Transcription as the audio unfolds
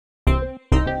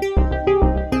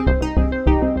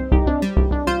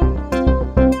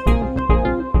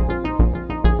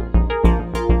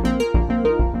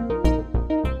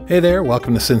Hey there,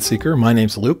 welcome to Synth Seeker. My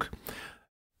name's Luke.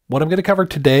 What I'm going to cover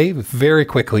today very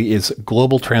quickly is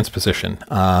global transposition.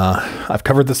 I've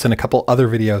covered this in a couple other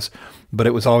videos, but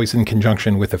it was always in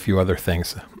conjunction with a few other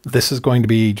things. This is going to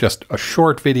be just a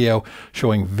short video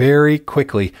showing very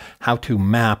quickly how to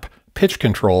map pitch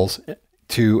controls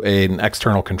to an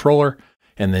external controller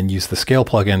and then use the scale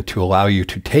plugin to allow you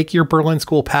to take your Berlin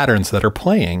School patterns that are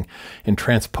playing and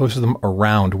transpose them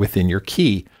around within your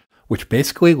key, which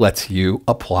basically lets you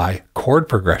apply chord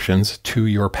progressions to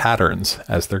your patterns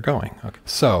as they're going. Okay.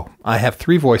 So I have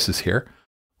three voices here,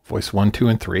 voice 1, 2,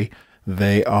 and 3.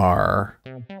 They are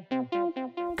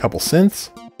a couple synths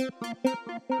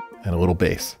and a little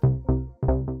bass.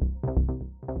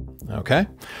 Okay.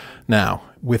 Now,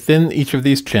 within each of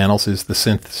these channels is the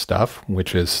synth stuff,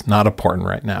 which is not important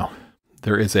right now.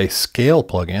 There is a scale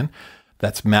plugin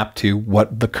that's mapped to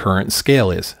what the current scale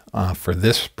is. For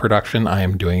this production, I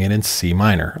am doing it in C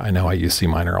minor. I know I use C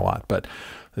minor a lot, but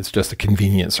it's just a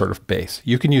convenient sort of bass.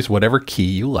 You can use whatever key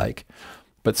you like,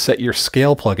 but set your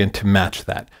scale plugin to match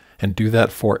that and do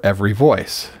that for every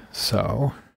voice.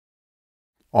 So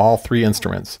all three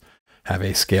instruments have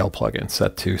a scale plugin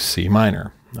set to C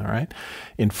minor. All right.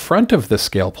 In front of the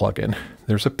scale plugin,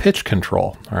 there's a pitch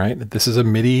control. All right. This is a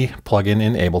MIDI plugin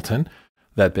in Ableton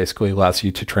that basically allows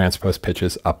you to transpose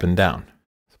pitches up and down.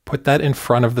 Put that in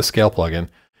front of the scale plugin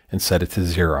and set it to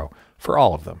 0 for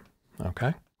all of them.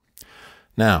 Okay.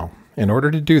 Now, in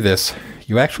order to do this,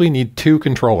 you actually need two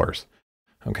controllers.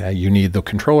 Okay. You need the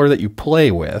controller that you play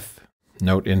with,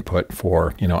 note input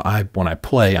for, when I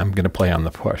play, I'm going to play on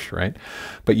the push, right?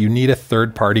 But you need a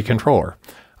third-party controller.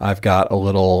 I've got a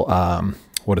little,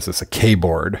 what is this, a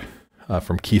keyboard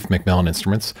from Keith McMillan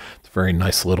Instruments. It's a very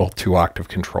nice little 2-octave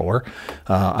controller.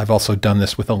 I've also done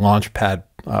this with a Launchpad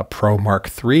Pro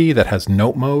Mark III that has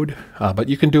note mode, but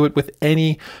you can do it with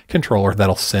any controller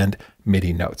that'll send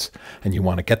MIDI notes. And you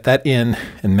want to get that in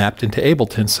and mapped into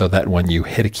Ableton so that when you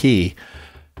hit a key,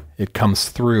 it comes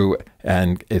through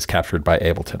and is captured by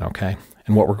Ableton, okay?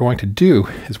 And what we're going to do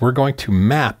is we're going to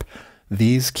map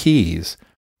these keys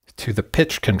to the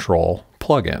pitch control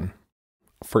plugin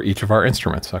for each of our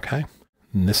instruments, okay?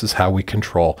 And this is how we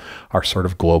control our sort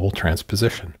of global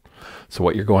transposition. So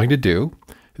what you're going to do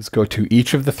is go to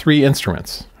each of the three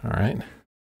instruments, all right?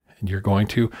 And you're going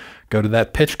to go to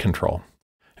that pitch control.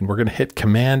 And we're going to hit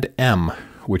Command M,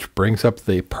 which brings up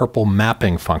the purple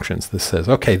mapping functions. This says,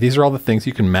 okay, these are all the things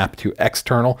you can map to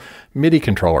external MIDI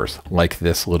controllers, like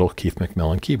this little Keith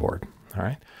McMillan keyboard, all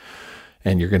right?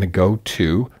 And you're going to go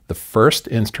to the first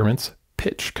instrument's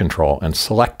pitch control and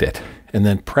select it, and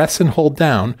then press and hold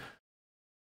down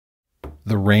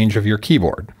the range of your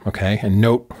keyboard, okay? And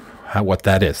note what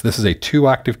that is. This is a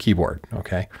 2-octave keyboard,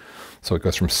 okay? So it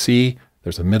goes from C,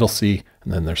 there's a middle C,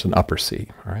 and then there's an upper C,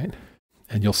 all right?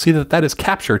 And you'll see that that is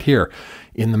captured here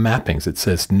in the mappings. It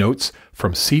says notes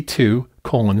from C2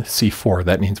 colon C4.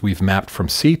 That means we've mapped from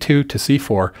C2 to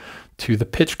C4 to the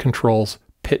pitch control's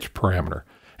pitch parameter.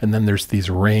 And then there's these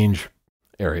range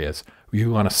areas.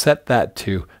 You want to set that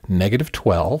to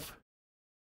 -12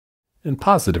 and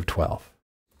 +12.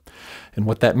 And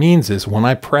what that means is when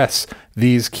I press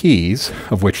these keys,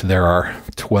 of which there are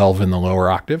 12 in the lower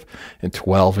octave and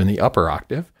 12 in the upper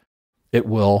octave, it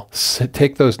will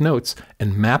take those notes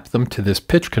and map them to this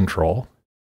pitch control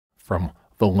from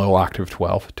the low octave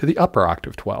 12 to the upper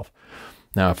octave 12.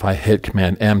 Now, if I hit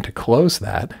Command M to close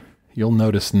that, you'll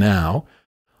notice now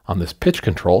on this pitch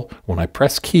control, when I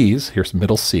press keys, here's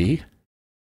middle C,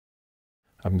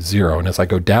 I'm 0. And as I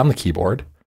go down the keyboard,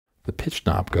 the pitch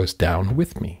knob goes down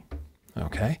with me,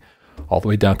 okay? All the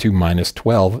way down to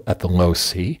 -12 at the low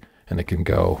C, and it can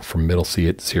go from middle C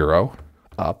at 0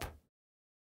 up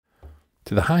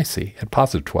to the high C at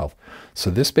 +12. So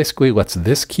this basically lets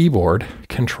this keyboard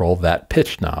control that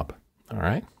pitch knob, all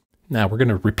right? Now we're going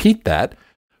to repeat that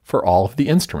for all of the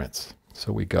instruments.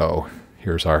 So we go,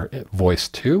 here's our voice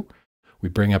 2. We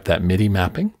bring up that MIDI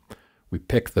mapping. We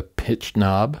pick the pitch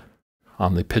knob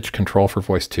on the pitch control for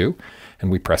voice 2,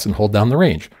 and we press and hold down the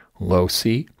range, low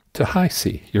C to high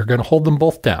C. You're going to hold them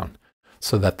both down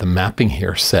so that the mapping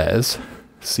here says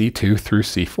C2 through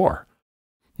C4.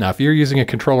 Now, if you're using a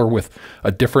controller with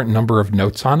a different number of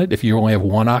notes on it, if you only have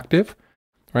 1 octave,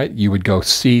 right, you would go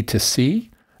C to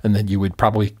C, and then you would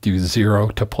probably do 0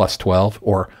 to +12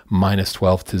 or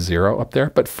 -12 to 0 up there.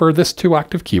 But for this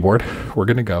 2-octave keyboard, we're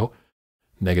going to go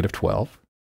 -12,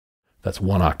 that's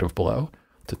 1 octave below,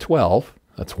 to 12,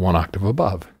 that's 1 octave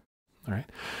above. All right.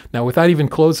 Now, without even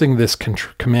closing this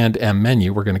Command M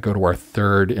menu, we're going to go to our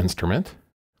third instrument,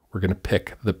 we're going to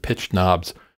pick the pitch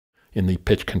knobs in the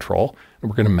pitch control, and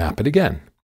we're going to map it again.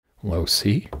 Low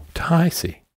C to high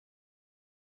C.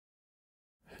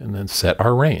 And then set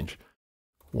our range.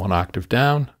 1 octave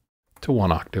down to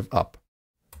 1 octave up.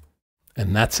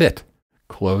 And that's it.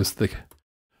 Close the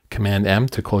Command M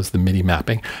to close the MIDI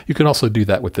mapping. You can also do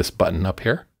that with this button up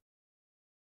here.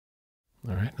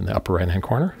 All right, in the upper right-hand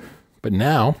corner. But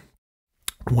now,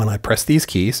 when I press these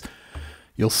keys,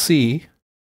 you'll see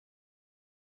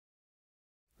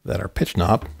that our pitch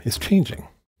knob is changing.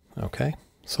 Okay,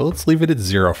 so let's leave it at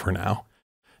 0 for now,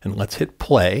 and let's hit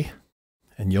play,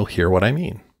 and you'll hear what I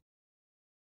mean.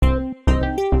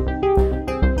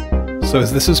 So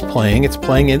as this is playing, it's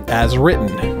playing it as written.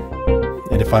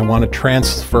 And if I want to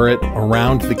transfer it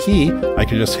around the key, I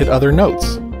can just hit other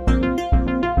notes.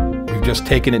 We've just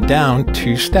taken it down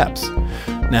 2 steps.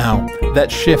 Now, that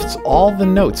shifts all the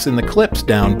notes in the clips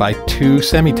down by 2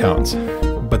 semitones,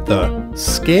 but the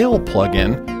scale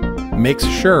plugin makes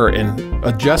sure and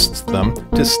adjusts them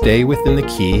to stay within the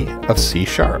key of C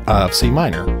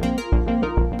minor.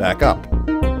 Back up.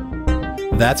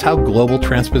 That's how global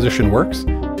transposition works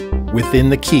within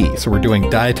the key. So we're doing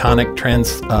diatonic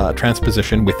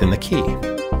transposition within the key.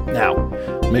 Now,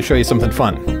 let me show you something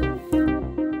fun.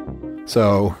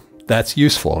 So that's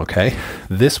useful, okay?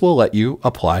 This will let you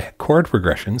apply chord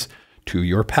progressions to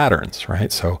your patterns,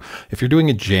 right? So if you're doing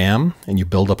a jam and you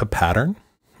build up a pattern,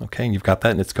 okay, and you've got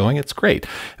that and it's going, it's great.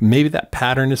 Maybe that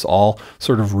pattern is all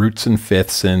sort of roots and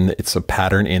fifths and it's a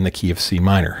pattern in the key of C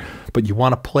minor, but you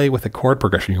want to play with a chord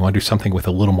progression. You want to do something with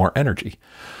a little more energy.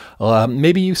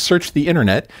 Maybe you searched the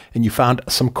internet and you found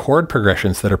some chord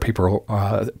progressions that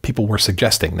people were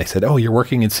suggesting. They said, oh, you're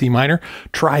working in C minor?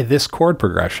 Try this chord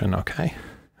progression, okay?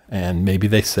 And maybe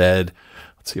they said,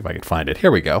 let's see if I can find it. Here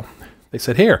we go. They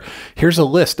said, here's a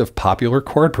list of popular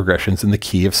chord progressions in the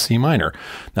key of C minor.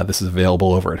 Now, this is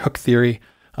available over at Hook Theory.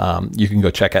 You can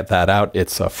go check that out.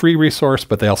 It's a free resource,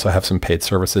 but they also have some paid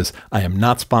services. I am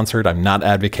not sponsored. I'm not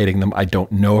advocating them. I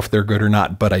don't know if they're good or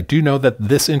not, but I do know that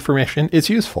this information is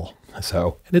useful.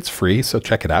 And it's free, so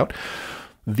check it out.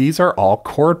 These are all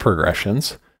chord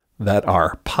progressions that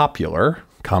are popular,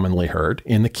 commonly heard,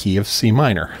 in the key of C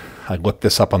minor. I looked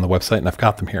this up on the website and I've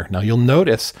got them here. Now you'll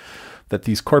notice that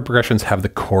these chord progressions have the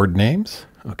chord names,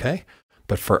 okay?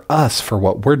 But for us, for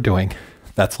what we're doing,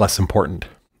 that's less important.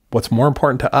 What's more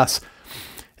important to us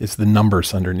is the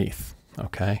numbers underneath,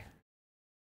 okay?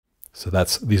 So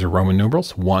these are Roman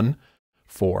numerals, 1,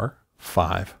 4,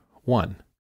 5, 1.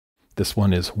 This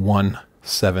one is 1,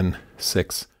 7,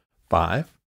 6,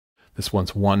 5. This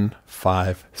one's 1,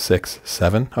 5, 6,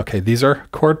 7. Okay, these are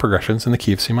chord progressions in the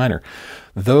key of C minor.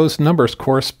 Those numbers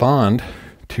correspond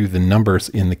to the numbers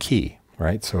in the key,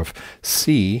 right? So if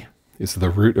C is the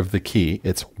root of the key,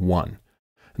 it's 1.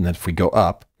 And then if we go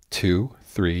up, 2,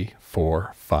 3,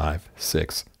 4, 5,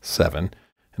 6, 7,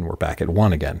 and we're back at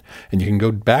 1 again. And you can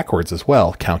go backwards as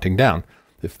well, counting down.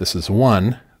 If this is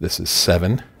 1, this is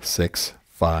 7, 6,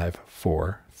 5,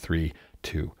 4, 3,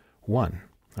 2, 1.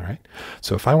 All right.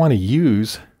 So if I want to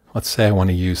use, let's say I want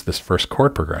to use this first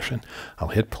chord progression, I'll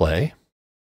hit play.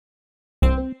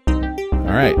 All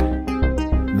right.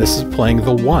 This is playing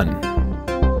the 1.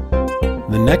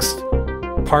 The next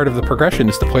part of the progression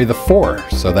is to play the 4.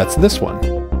 So that's this one.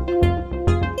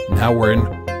 Now we're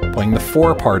playing the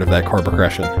 4 part of that chord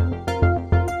progression.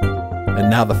 And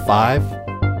now the 5.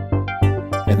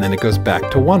 And then it goes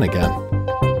back to 1 again.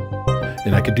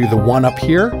 And I could do the 1 up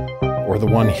here, or the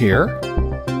 1 here,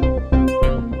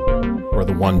 or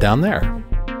the 1 down there.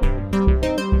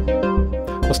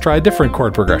 Let's try a different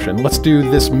chord progression. Let's do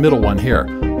this middle one here.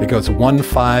 It goes 1,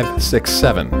 5, 6,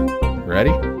 7.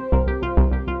 Ready?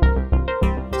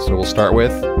 So we'll start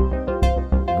with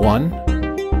 1,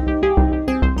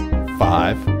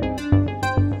 5,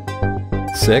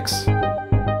 6,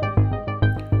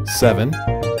 7,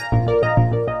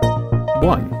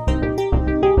 1.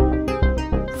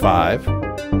 5,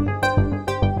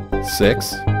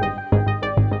 6,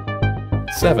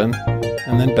 7,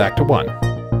 and then back to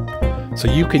 1.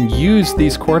 So you can use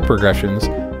these chord progressions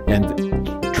and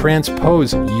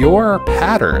transpose your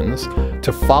patterns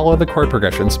to follow the chord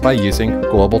progressions by using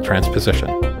global transposition.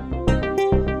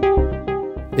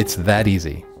 It's that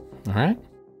easy, all right?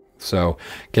 So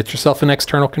get yourself an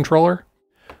external controller,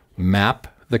 map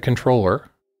the controller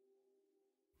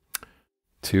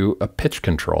to a pitch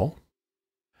control,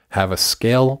 have a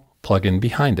scale plugin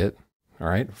behind it, all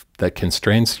right, that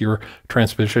constrains your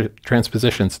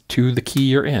transpositions to the key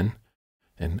you're in,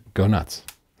 and go nuts,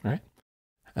 all right?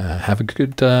 Have a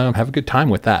good time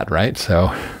with that, right?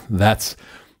 So that's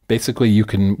basically, you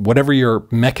can, whatever your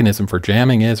mechanism for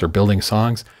jamming is or building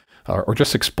songs, or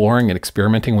just exploring and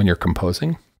experimenting when you're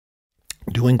composing,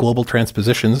 doing global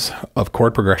transpositions of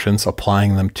chord progressions,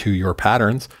 applying them to your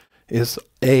patterns is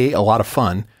A, a lot of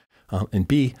fun, and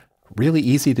B, really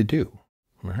easy to do.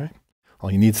 All right.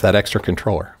 All you need is that extra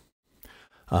controller.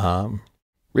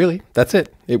 Really, that's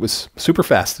it. It was super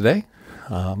fast today.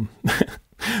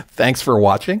 Thanks for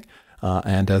watching.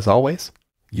 And as always,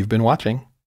 you've been watching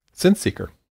Synth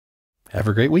Seeker. Have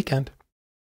a great weekend.